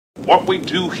What we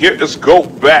do here is go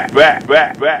back.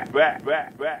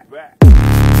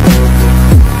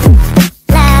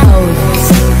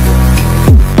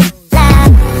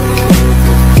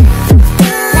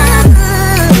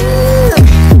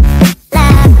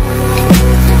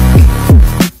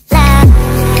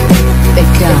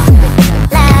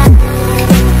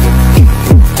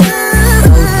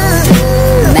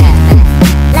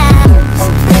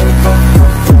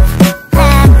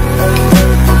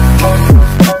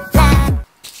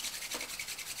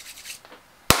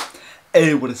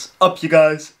 Hey, what is up, you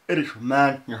guys? It is your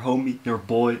man, your homie, your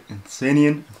boy, Insanian,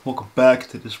 and welcome back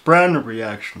to this brand new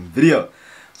reaction video.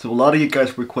 So a lot of you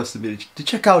guys requested me to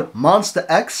check out MONSTA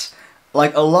X.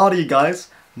 Like, a lot of you guys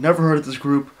never heard of this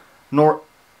group, nor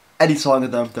any song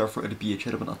of them, therefore it'll be a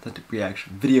genuine authentic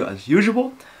reaction video as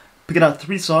usual. Picking out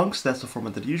 3 songs, that's the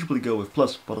format that I usually go with,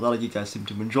 plus what a lot of you guys seem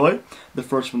to enjoy. The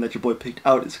first one that your boy picked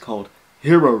out is called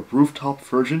Hero Rooftop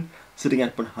Version, sitting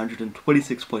at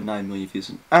 126.9 million views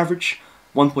on average,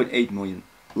 1.8 million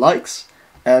likes,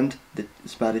 and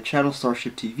it's by the channel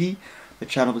Starship TV. The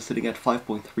channel is sitting at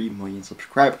 5.3 million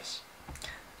subscribers.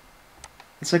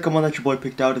 The second one that your boy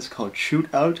picked out is called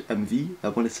Shootout MV.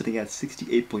 That one is sitting at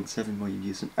 68.7 million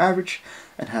views on average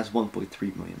and has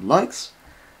 1.3 million likes.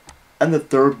 And the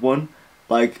third one,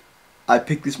 like, I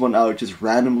picked this one out just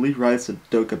randomly, right? So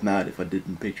don't get mad if I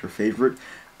didn't pick your favorite.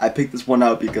 I picked this one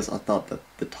out because I thought that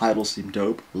the title seemed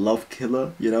dope. Love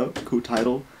Killa, you know, cool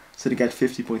title. Sitting at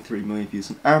 50.3 million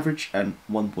views on average and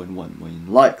 1.1 million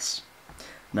likes.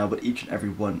 Now with each and every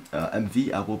one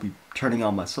MV, I will be turning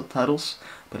on my subtitles,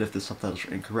 but if the subtitles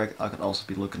are incorrect, I can also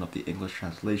be looking up the English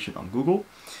translation on Google.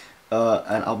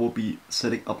 And I will be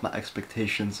setting up my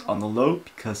expectations on the low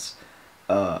because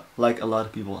like a lot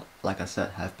of people, like I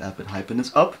said, have been hyping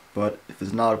this up, but if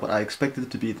it's not what I expected it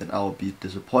to be, then I will be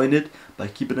disappointed. By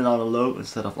keeping it on the low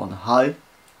instead of on the high,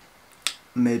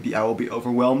 maybe I will be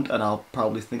overwhelmed and I'll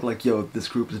probably think like, yo, this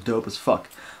group is dope as fuck.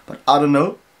 But I don't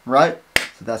know, right?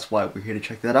 So that's why we're here to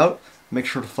check that out. Make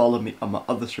sure to follow me on my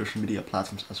other social media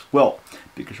platforms as well,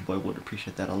 because your boy would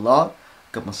appreciate that a lot.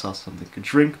 Got myself something to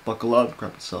drink, buckle up,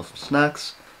 grab yourself some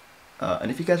snacks. And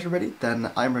if you guys are ready,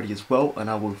 then I'm ready as well, and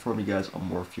I will inform you guys on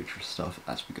more future stuff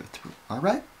as we go through.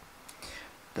 Alright?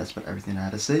 That's about everything I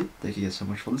had to say. Thank you guys so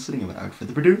much for listening, and without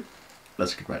further ado,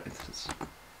 let's get right into this.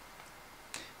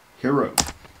 Hero.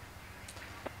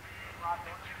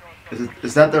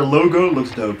 Is that their logo?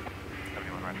 Looks dope.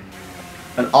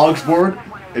 An aux board,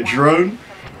 a drone.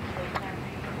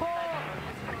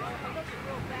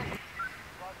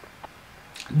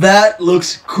 That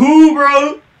looks cool,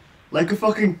 bro! Like a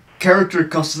fucking character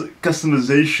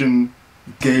customization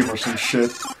game or some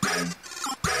shit.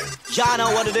 Y'all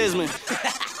know what it is, man.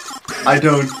 I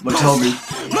don't, but tell me.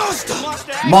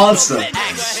 MONSTA.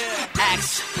 X.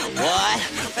 What?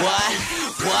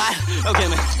 Okay,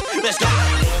 man. Let's go.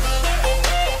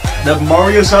 That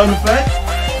Mario sound effect?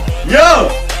 Yo!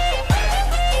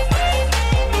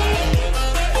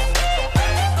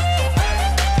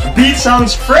 The beat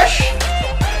sounds fresh.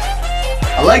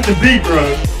 I like the beat,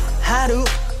 bro. 하루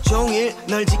종일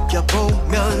널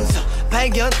지켜보면서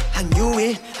발견한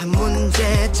유일한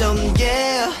문제점,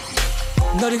 yeah.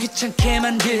 너를 귀찮게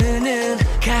만드는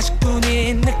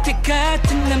가식뿐인 늑대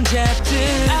같은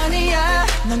남자들 아니야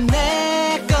넌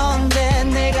내 건데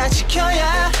내가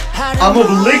지켜야 I'm a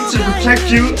link to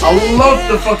protect you. I love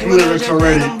the fucking lyrics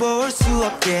already.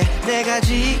 내가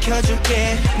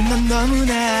지켜줄게 넌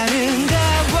너무나 아름다워서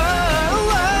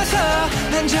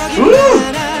난 저기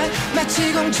많아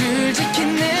마치 공주를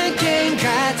지킨 느낌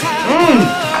같아.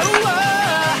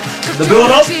 The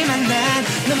build up.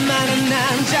 너만한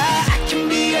남자 I can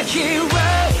be a hero.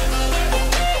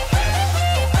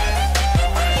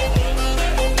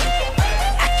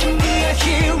 I can be a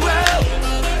hero.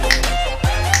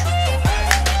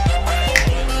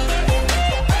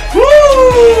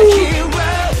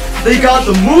 They got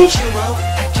the moves.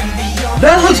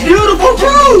 That looks beautiful,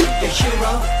 bro.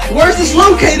 Where's this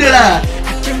located at?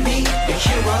 I can be your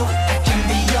hero. I can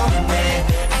be your man.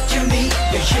 I can be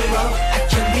your hero. I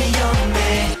can be your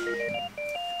man.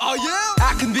 Oh yeah.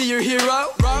 I can be your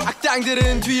hero.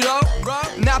 악당들은 뒤로.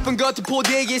 나쁜 것도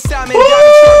보대게 싸면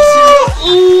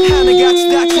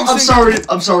I'm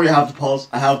sorry. I have to pause.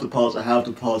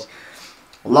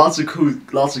 Lots of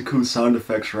cool sound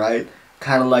effects, right?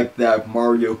 Kind of like that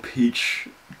Mario Peach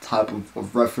type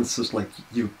of references, like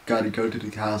you gotta go to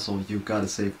the castle, you gotta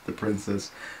save the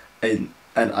princess, and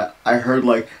I heard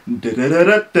like da da da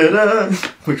da da da,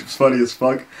 which was funny as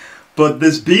fuck. But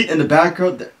this beat in the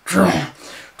background, that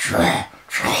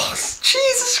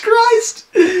Jesus Christ!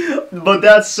 But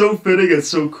that's so fitting and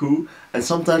so cool. And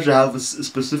sometimes you have a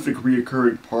specific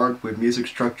reoccurring part with music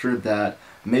structure that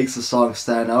makes the song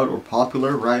stand out or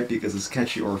popular, right? Because it's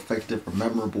catchy or effective or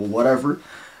memorable, whatever.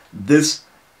 These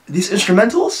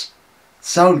instrumentals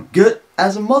sound good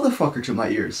as a motherfucker to my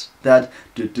ears. That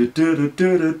I don't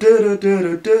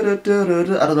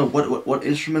know what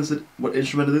instrument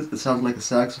it is. It sounds like a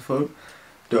saxophone.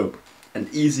 Dope. An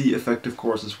easy, effective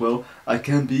chorus as well. I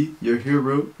can be your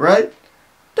hero, right?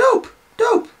 Dope,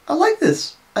 dope. I like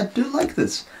this. I do like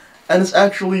this. And it's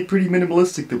actually pretty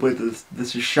minimalistic the way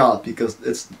this is shot, because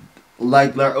it's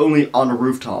like they're only on a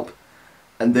rooftop.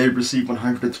 And they received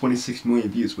 126 million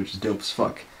views, which is dope as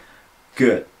fuck.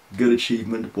 Good. Good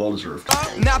achievement, well deserved.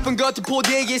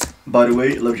 By the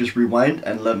way, let me just rewind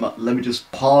and let me just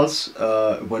pause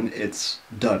when it's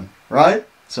done, right?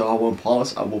 So I won't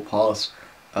pause, I will pause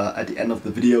at the end of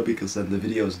the video, because then the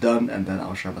video is done and then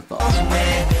I'll share my thoughts.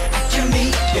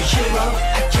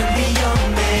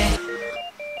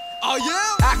 Oh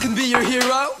yeah? I can be your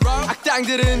hero.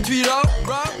 악당들은 뒤로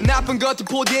나쁜 것도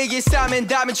포대에 싸맨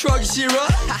다음에 추억이 싫어.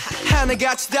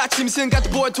 하나같이 다짐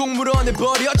같은 보여 동물원에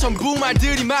버려 전부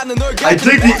말들이 많은 널 I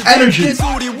dig the energy.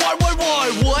 소리 what?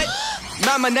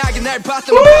 만만하게 날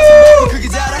봤다만 봐서 그게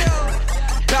달아.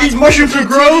 Eat mushrooms to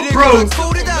grow, bro.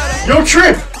 Yo,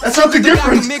 trip. That's something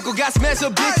different. 믿고 가슴에서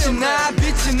빛이 나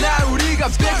우리가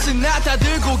빛이 나 다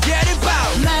들고 get it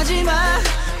out. 마지막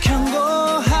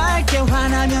경고할게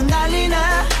화나면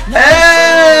난리나.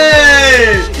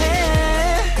 Hey!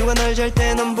 그와 널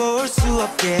절대 넌 볼 수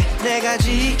없게 내가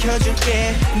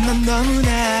지켜줄게. 넌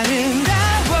너무나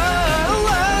아름다워서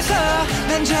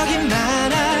난적이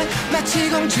많아 마치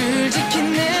공주를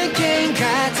지킨 느낌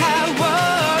같아.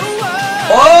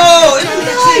 Oh,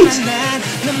 it's nice!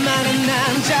 너만한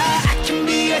남자 I can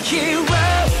be a hero.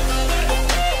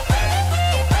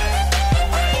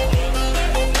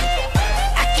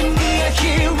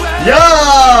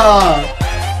 Yeah!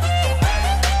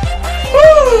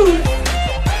 Woo!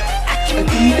 I can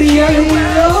be your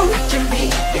hero. I can be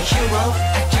your hero.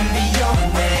 I can be your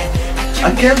man.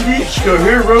 I can be your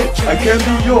hero. I can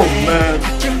be your man.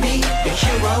 I can be your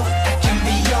hero. I can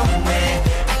be your man.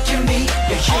 I can be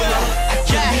your hero. I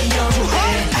can be your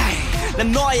man.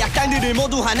 난 너의 악당들을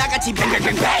모두 하나같이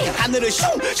뱅뱅뱅뱅 하늘을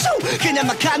슝슝 그냥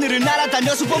막 하늘을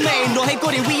날아다녀 슈퍼맨 너의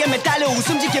꼬리 위에 매달려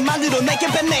웃음 짓게 만들어 내게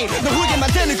팬네임 너 후회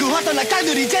만드는 그 어떤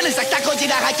악당들이 이제는 싹 다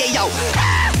꺼지라 할게요.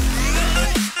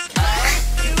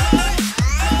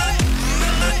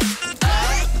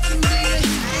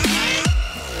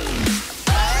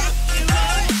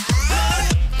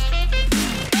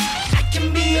 I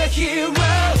can be a hero. I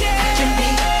can be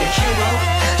a hero.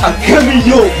 I can be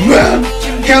your man.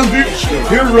 Can be your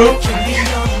hero. I can be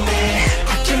your man.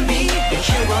 I can be your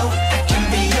hero. I can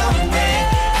be your man.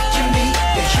 I can be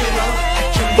your hero.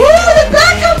 I can be Ooh, the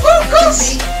backup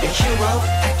vocals. your hero.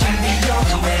 I can be your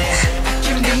man. I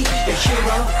can be your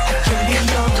hero. I can be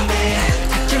your man.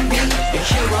 I can be your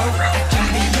hero. I can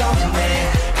be your man.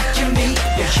 I can be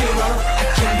your hero. I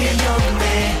can be your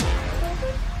man.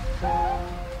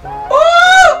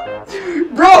 Oh!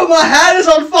 Bro, my hand is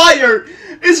on fire.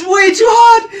 It's way too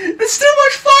hot. There's too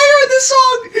much fire in this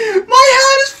song. My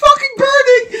hand is fucking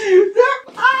burning.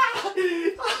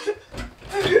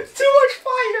 It's too much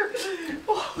fire.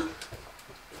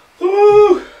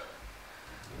 Ooh.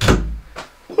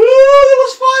 Ooh, that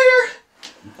was fire.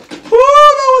 Ooh,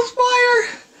 that was fire.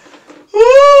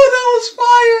 Ooh, that was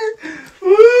fire.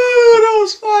 Ooh, that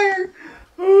was fire.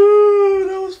 Ooh,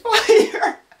 that was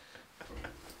fire.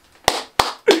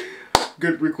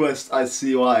 Good request. I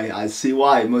see why. I see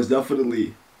why. Most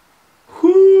definitely.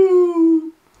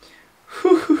 Whoo.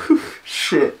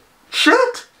 Shit.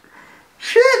 Shit.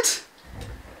 Shit.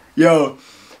 Yo,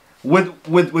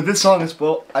 with this song as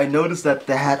well, I noticed that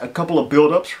they had a couple of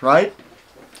build-ups, right?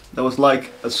 That was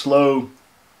like a slow.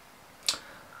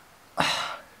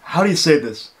 How do you say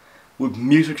this? With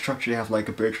music structure, you have like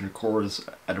a bridge and a chorus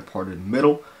at a part in the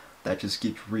middle that just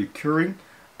keeps recurring.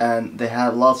 And they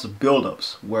had lots of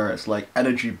build-ups where it's like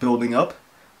energy building up,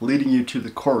 leading you to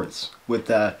the chorus with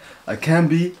that I can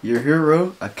be your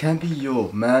hero, I can be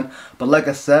your man. But like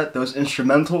I said, those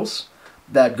instrumentals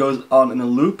that goes on in a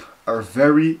loop are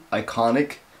very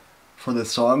iconic for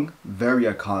this song. Very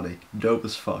iconic. Dope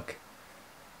as fuck.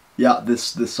 Yeah,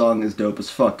 this song is dope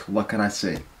as fuck. What can I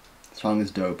say? The song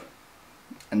is dope.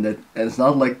 And it's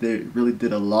not like they really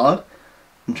did a lot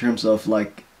in terms of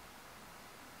like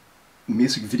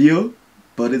music video,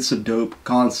 but it's a dope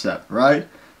concept, right?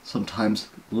 Sometimes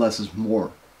less is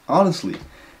more. Honestly,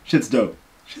 shit's dope.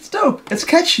 Shit's dope. It's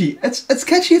catchy. It's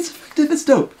catchy. It's effective. It's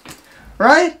dope,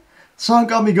 right? Song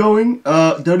got me going.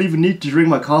 Don't even need to drink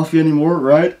my coffee anymore,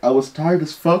 right? I was tired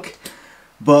as fuck,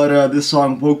 but this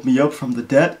song woke me up from the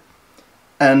dead.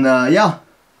 And yeah,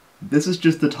 this is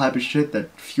just the type of shit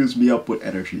that fuels me up with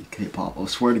energy, K-pop, I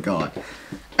swear to God.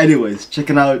 Anyways,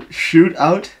 checking out Shoot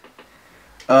Out.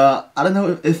 I don't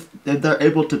know if they're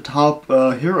able to top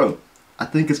Hero. I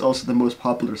think it's also the most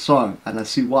popular song, and I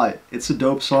see why. It's a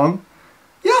dope song.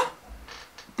 Yeah,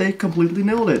 they completely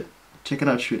nailed it. Check it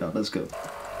out, Shoot Out, let's go.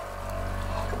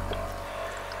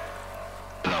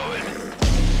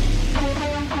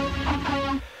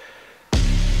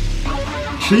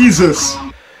 Jesus!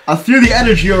 I feel the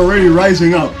energy already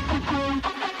rising up.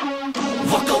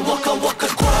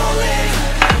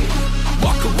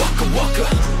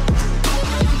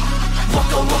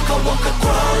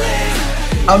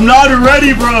 I'm not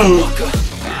ready, bro!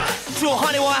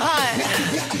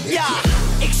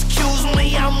 Excuse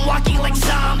me, I'm walking like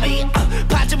zombie.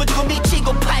 반쯤은 두고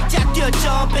미치고 팔짝 뛰어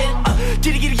jumping.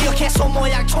 길이길이 기억해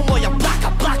손모양 총모양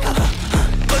블락아 블락아.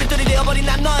 또리또리 되어버린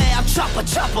난 너의 I'm chopper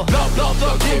chopper. Blow blow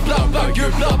blow keep blow blow you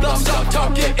blow blow stop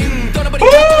talking. 떠나버린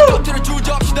것들을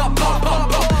주저없이다 pop pop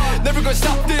pop. Never gonna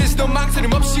stop this 너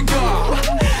망설임 없이 go.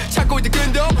 찾고 있던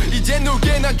끈도 이제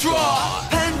누게 난 draw.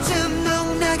 반쯤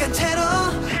넉나간 채로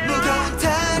무거운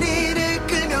다리를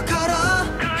끌며 걸어.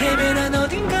 헤매난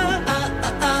어딘가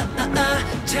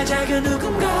찾아 그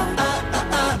누군가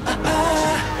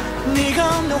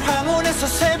네가 없는 황혼에서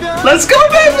새벽. Let's go,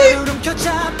 baby!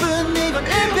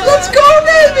 Let's go,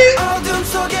 baby! 어둠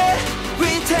속에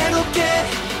위태롭게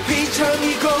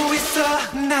휘청이고 있어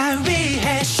날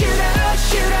위해 Shoot out,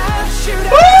 shoot out, shoot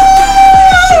out.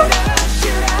 Shoot out,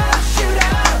 shoot out, shoot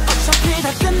out. 어차피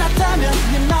다 끝났다면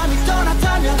네 맘이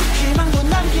떠났다면 희망도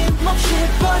남김없이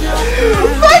버려.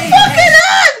 My fucking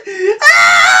head!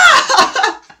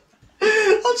 Ah!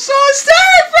 I'm so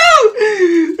hysteric, bro!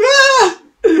 Ah!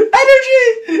 Energy!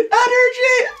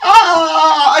 Energy!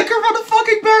 Ah! I could run a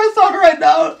fucking marathon right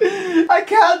now! I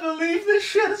can't believe this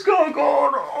shit is going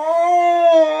on! Oh!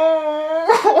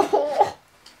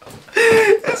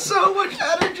 It's so much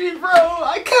energy, bro!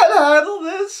 I can't handle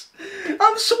this!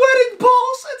 I'm sweating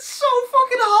balls! It's so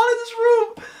fucking hot in this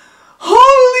room!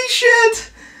 Holy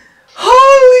shit!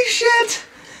 Holy shit!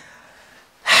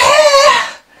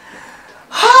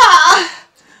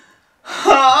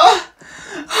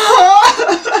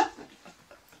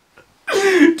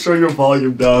 Turn your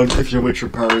volume down if you're with your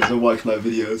parents and watch my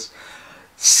videos.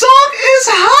 Song is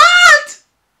hot!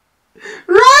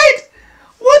 Right?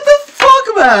 What the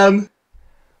fuck, man?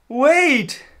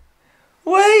 Wait.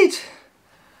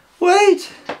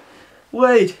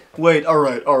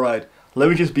 Alright. Let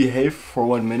me just behave for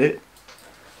 1 minute.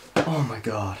 Oh my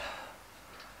god.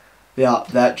 Yeah,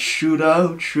 that shoot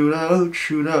out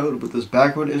with those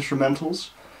background instrumentals.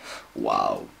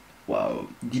 Wow.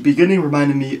 The beginning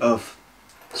reminded me of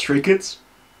Stray Kids.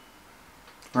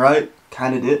 Right?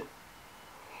 Kinda did.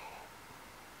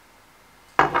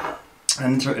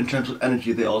 And in terms of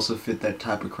energy, they also fit that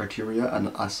type of criteria.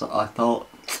 And I thought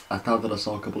that I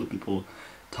saw a couple of people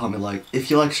tell me like, if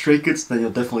you like Stray Kids, then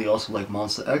you'll definitely also like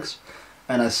MONSTA X.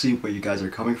 And I see where you guys are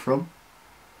coming from.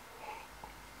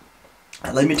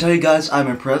 And let me tell you guys, I'm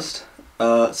impressed.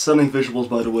 Stunning visuals,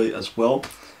 by the way, as well.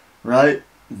 Right?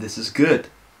 This is good.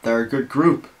 They're a good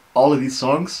group. All of these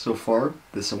songs so far,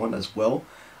 this one as well,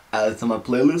 added to my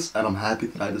playlist, and I'm happy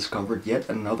that I discovered yet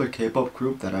another K-pop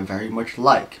group that I very much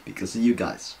like because of you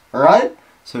guys. Alright?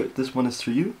 So this one is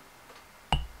for you.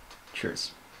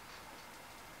 Cheers.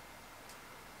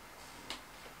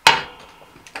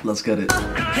 Let's get it.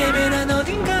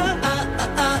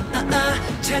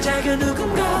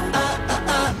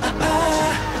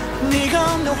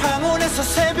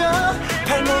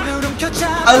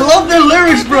 I love their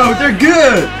lyrics, bro. They're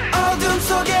good.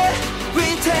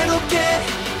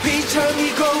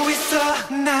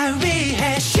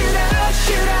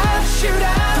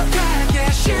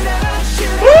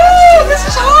 Woo! This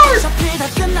is hard.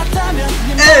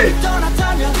 Hey.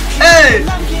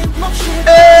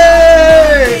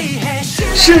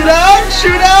 Shoot out.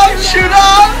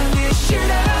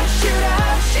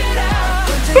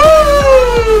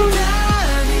 Woo!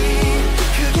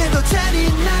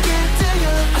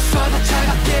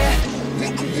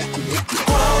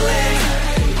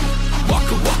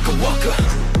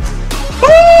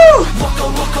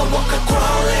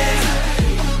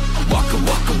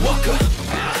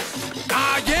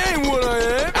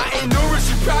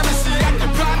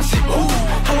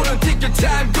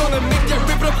 Time gonna make that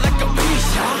rip up like a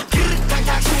piece.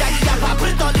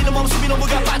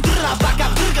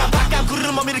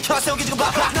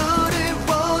 너를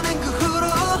원한 그 후로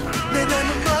내 맘은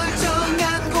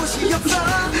멀쩡한 곳이 없어.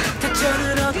 닥쳐는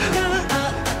어딘가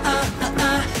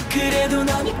그래도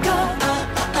너니까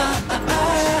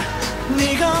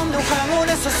네가 없는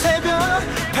황홀에서 새벽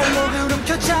발목을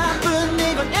움켜잡은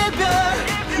이건 이별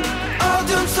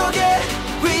어둠 속에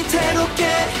위태롭게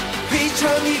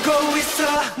휘청이고 있어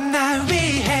날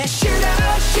위해 Shoot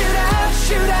out, shoot out,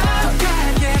 shoot out 더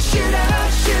강하게 Shoot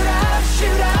out, shoot out,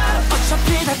 shoot out 어차피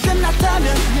다 끝났다면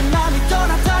네 맘이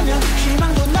떠났다면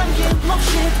희망도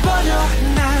남김없이 버려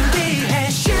날 위해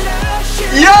Shoot out, shoot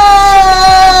out Yo!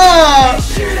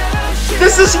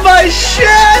 This is my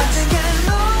shit!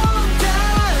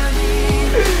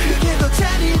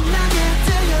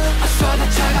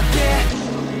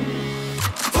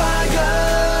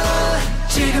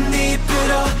 지금 네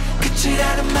입으로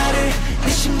끝이라는 말을 내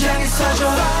심장에 써줘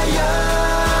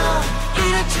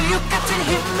이런 지옥 같은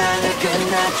희망을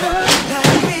끝내줘 날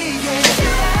위해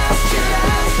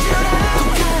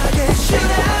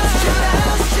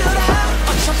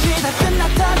어차피 다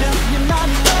끝났다면 네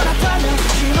맘이 떠났다면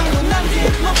희망도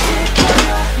남김없이 버려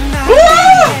날 위해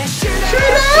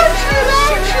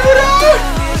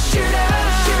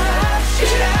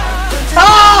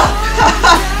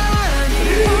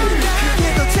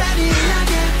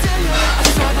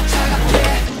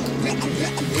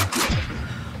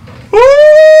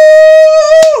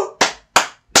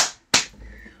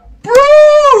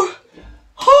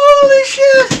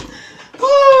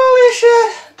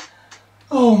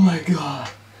Oh my god.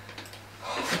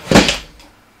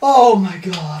 Oh my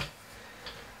god.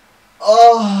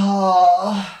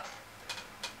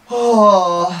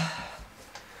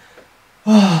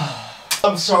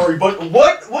 I'm sorry, but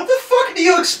what the fuck do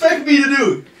you expect me to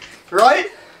do?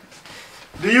 Right?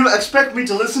 Do you expect me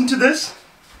to listen to this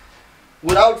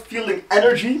without feeling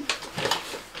energy?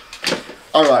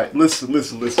 Alright, listen.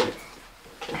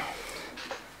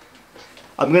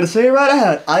 I'm gonna say it right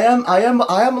ahead. I am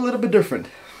a little bit different.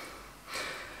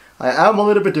 I am a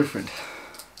little bit different.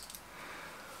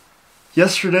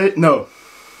 Yesterday, no.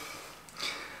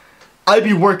 I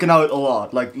be working out a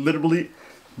lot. Like literally,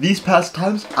 these past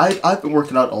times, I've been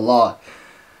working out a lot.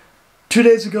 2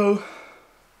 days ago,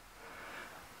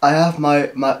 I have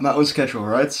my own schedule,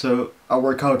 right? So I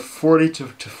work out 40 to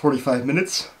 45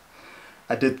 minutes.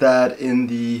 I did that in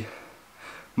the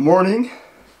morning.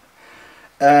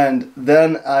 And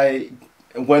then I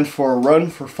went for a run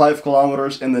for 5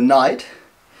 kilometers in the night.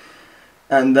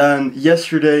 And then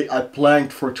yesterday I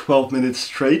planked for 12 minutes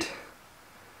straight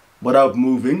without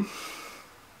moving.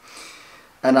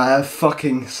 And I have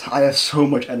so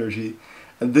much energy.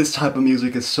 And this type of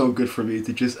music is so good for me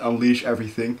to just unleash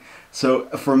everything. So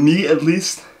for me at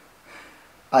least,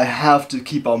 I have to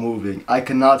keep on moving. I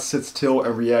cannot sit still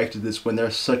and react to this when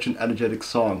there's such an energetic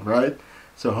song, right?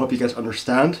 So I hope you guys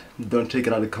understand. Don't take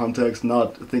it out of context,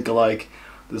 not think like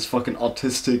this fucking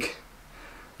autistic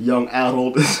young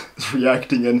adult is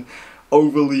reacting and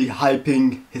overly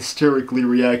hyping, hysterically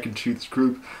reacting to this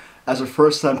group. As a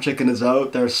first time checking this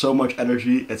out, there's so much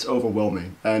energy, it's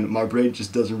overwhelming. And my brain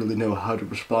just doesn't really know how to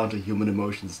respond to human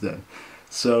emotions then.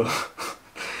 So,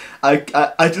 I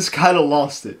just kind of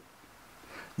lost it.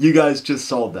 You guys just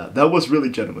saw that. That was really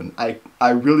genuine. I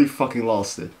really fucking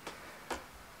lost it.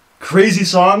 Crazy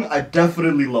song, I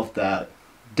definitely loved that.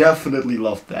 Definitely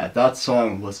loved that. That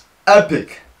song was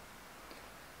epic.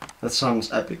 That song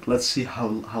was epic. Let's see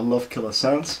how Love Killa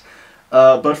sounds.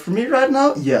 But for me right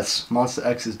now, yes, MONSTA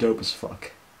X is dope as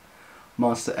fuck.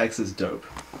 MONSTA X is dope.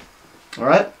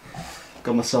 Alright?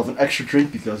 Got myself an extra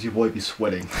drink because your boy be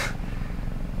sweating.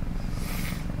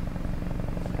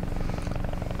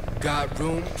 Got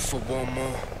room for one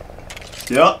more.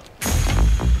 Yep.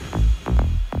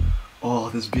 Oh,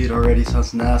 this beat already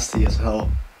sounds nasty as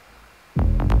hell.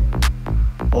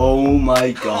 Oh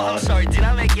my god. I'm sorry, did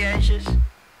I make you anxious?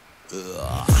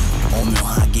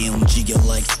 오묘하게 움직여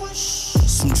like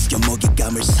숨죽여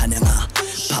먹잇감을 사냥하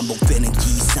반복되는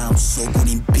기상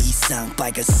쏘구린 비상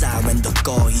빨간 사이렌도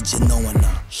꺼 이제 너와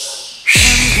나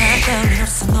감각감이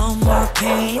없어 no more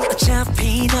pain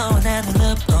어차피 너와 나는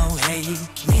love oh hey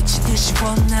미친 듯이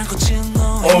원하고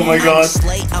증오 Oh my god.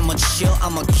 I'ma chill,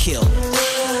 I'ma kill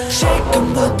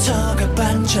지금부터가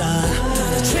반전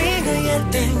또 트리거에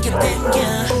땡겨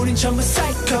우린 전부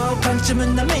사이코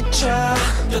반쯤은 나 미쳐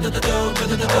What the fuck?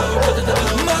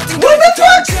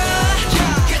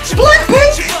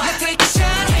 Blackpink?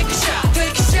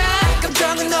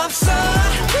 감정은 없어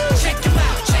Check him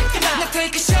out, check him out 나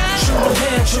take a shot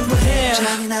충분해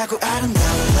잔인하고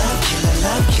아름다워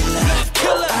Love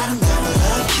killer 아름다워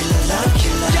Love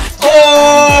killer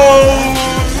Oh!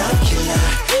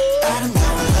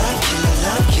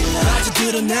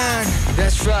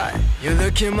 That's right, you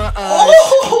look in my eyes.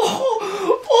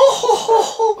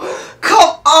 Oh,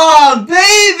 come on,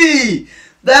 baby!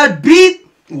 That beat.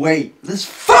 Wait, this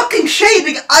fucking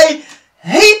shading. I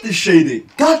hate the shading.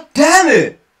 God damn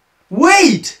it.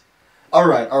 Wait.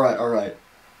 Alright.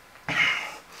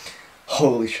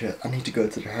 Holy shit. I need to go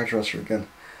to the hairdresser again.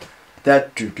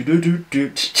 That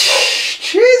Jesus!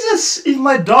 Even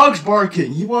my dog's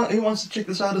barking. He wants to check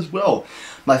this out as well.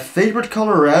 My favorite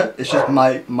color red is just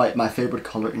my favorite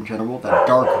color in general. That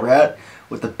dark red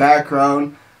with the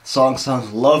background. Song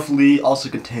sounds lovely. Also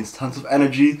contains tons of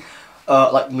energy.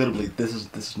 Like literally, this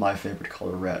is my favorite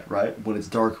color red, right? When it's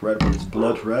dark red, when it's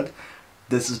blood red.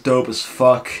 This is dope as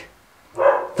fuck.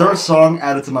 Third song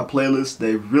added to my playlist.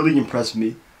 They really impressed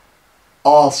me.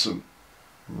 Awesome.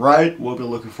 Right? We'll be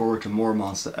looking forward to more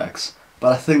MONSTA X.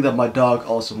 But I think that my dog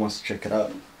also wants to check it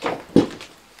out.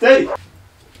 Hey!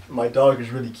 My dog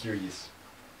is really curious.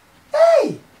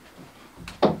 Hey!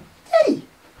 Hey!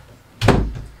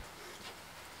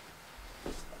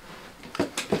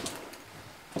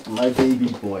 My baby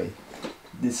boy.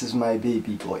 This is my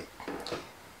baby boy.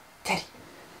 Teddy,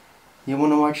 you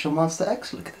wanna watch the MONSTA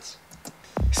X? Look at this.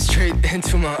 Straight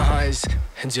into my eyes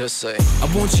and just say I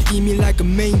want you eat me like a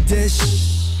main dish.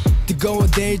 뜨거워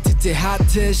내일 듯해 hot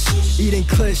dish. Eating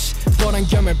cliché, 뻔한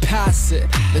겸을 pass it.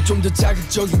 난 좀 더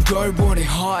자극적인 걸 원해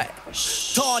hot.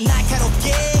 더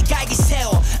날카롭게 갈기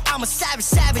세워. I'm a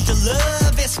savage, the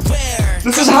love is rare.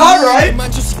 This is hot, right?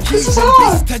 This is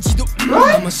hot,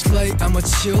 right? I'm a slay, I'm a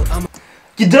chill, I'm a...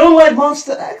 You don't like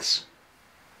MONSTA X?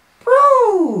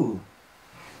 Bro!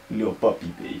 Little puppy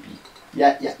baby.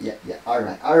 Yeah.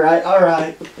 Alright.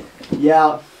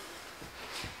 Yeah.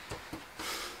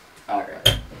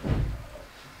 Alright.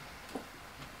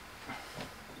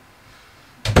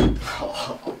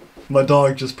 My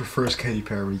dog just prefers Katy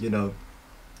Perry, you know.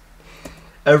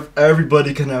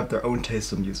 Everybody can have their own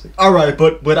taste in music. Alright,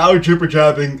 but without jibber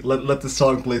jabbing, let the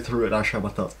song play through and I'll share my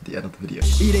thoughts at the end of the video.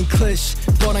 Eating cliché,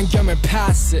 뻔한 겸을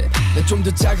pass it. 난 좀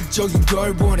더 자극적인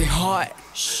걸 원해 hot.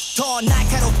 더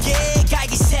날카롭게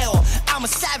갈기 세워. I'm a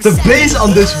savage. The bass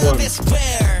on this one.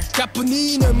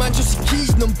 가뿐히 널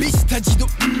만족시키지 넌 비슷하지도.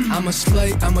 I'm a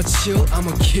slay, I'm a chill, I'm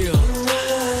a kill.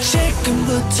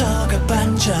 지금부터가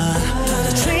반전. 더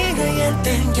트리거에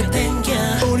땡겨.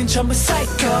 우린 전부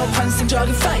psycho,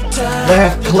 환상적인 fighter. They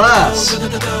have class.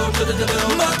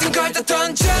 모든 걸 다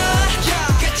던져.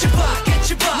 Get your butt.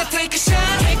 나 take a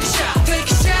shot.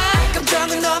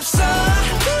 감정은 없어.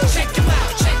 Check them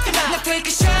out. 나 take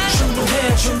a shot.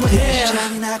 충분해.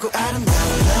 잔인하고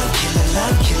아름다워 love killer.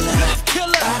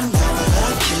 아름다워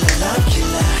love killer.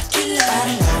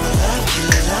 아름다워 love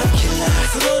killer.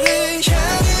 서로를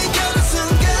향해 가는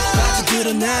순간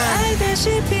빠져들어나.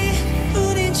 알다시피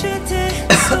우린 절대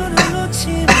손을 놓지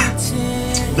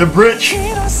못해. The bridge.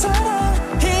 이런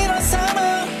사람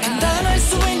간단할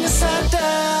수 있는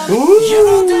사람.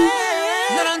 Ooh.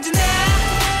 넌 언제나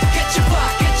Get your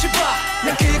butt.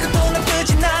 난 그것도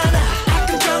나쁘진 않아.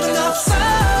 감정은 없어.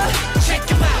 Check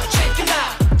him out.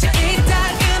 자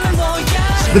이따금은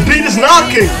뭐야. The beat is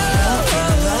knocking.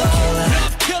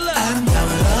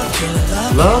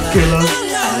 Love killer.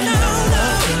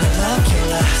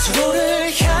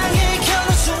 서로를 향해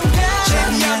가는 순간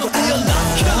재미하고 우연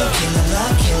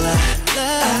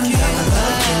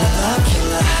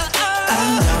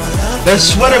There's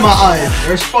sweat in my eye.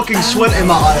 There's fucking sweat in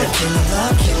my eye.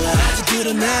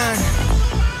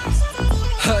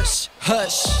 Hush.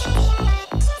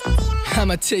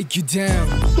 I'ma take you down.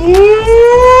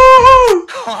 Ooh.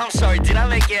 Oh, I'm sorry, did I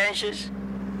make you anxious?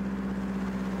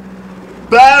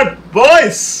 Bad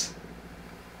boys.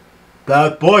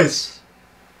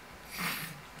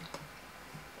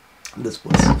 This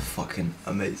was fucking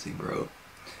amazing, bro.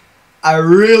 I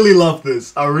really love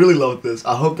this. I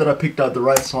hope that I picked out the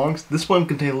right songs. This one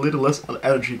contained a little less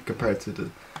energy compared to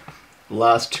the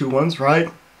last two ones,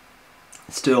 right?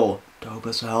 Still dope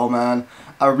as hell, man.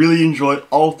 I really enjoyed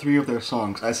all three of their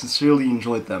songs. I sincerely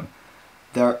enjoyed them.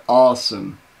 They're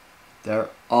awesome.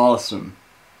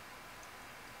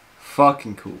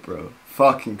 Fucking cool, bro.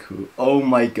 Fucking cool. Oh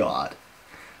my god.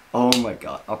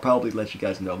 I'll probably let you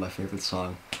guys know my favorite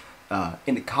song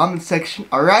in the comment section,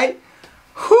 alright?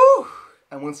 Whew!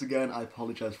 And once again, I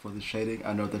apologize for the shading.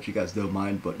 I know that you guys don't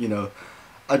mind, but you know,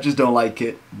 I just don't like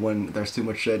it when there's too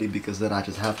much shading because then I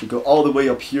just have to go all the way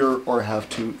up here or have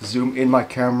to zoom in my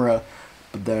camera.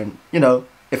 But then, you know,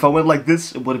 if I went like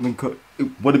this, it would have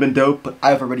been dope, but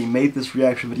I've already made this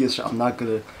reaction video, so I'm not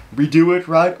gonna redo it,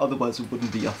 right? Otherwise it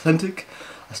wouldn't be authentic.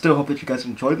 I still hope that you guys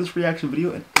enjoyed this reaction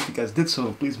video, and if you guys did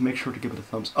so, please make sure to give it a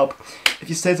thumbs up. If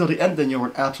you stayed till the end, then you're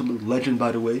an absolute legend,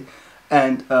 by the way.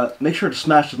 And make sure to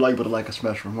smash the like button like I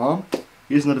smashed your mom.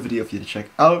 Here's another video for you to check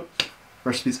out.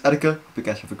 Rest in peace, Etika. Hope you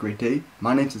guys have a great day.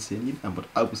 My name's Insanian, and what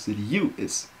I will say to you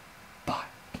is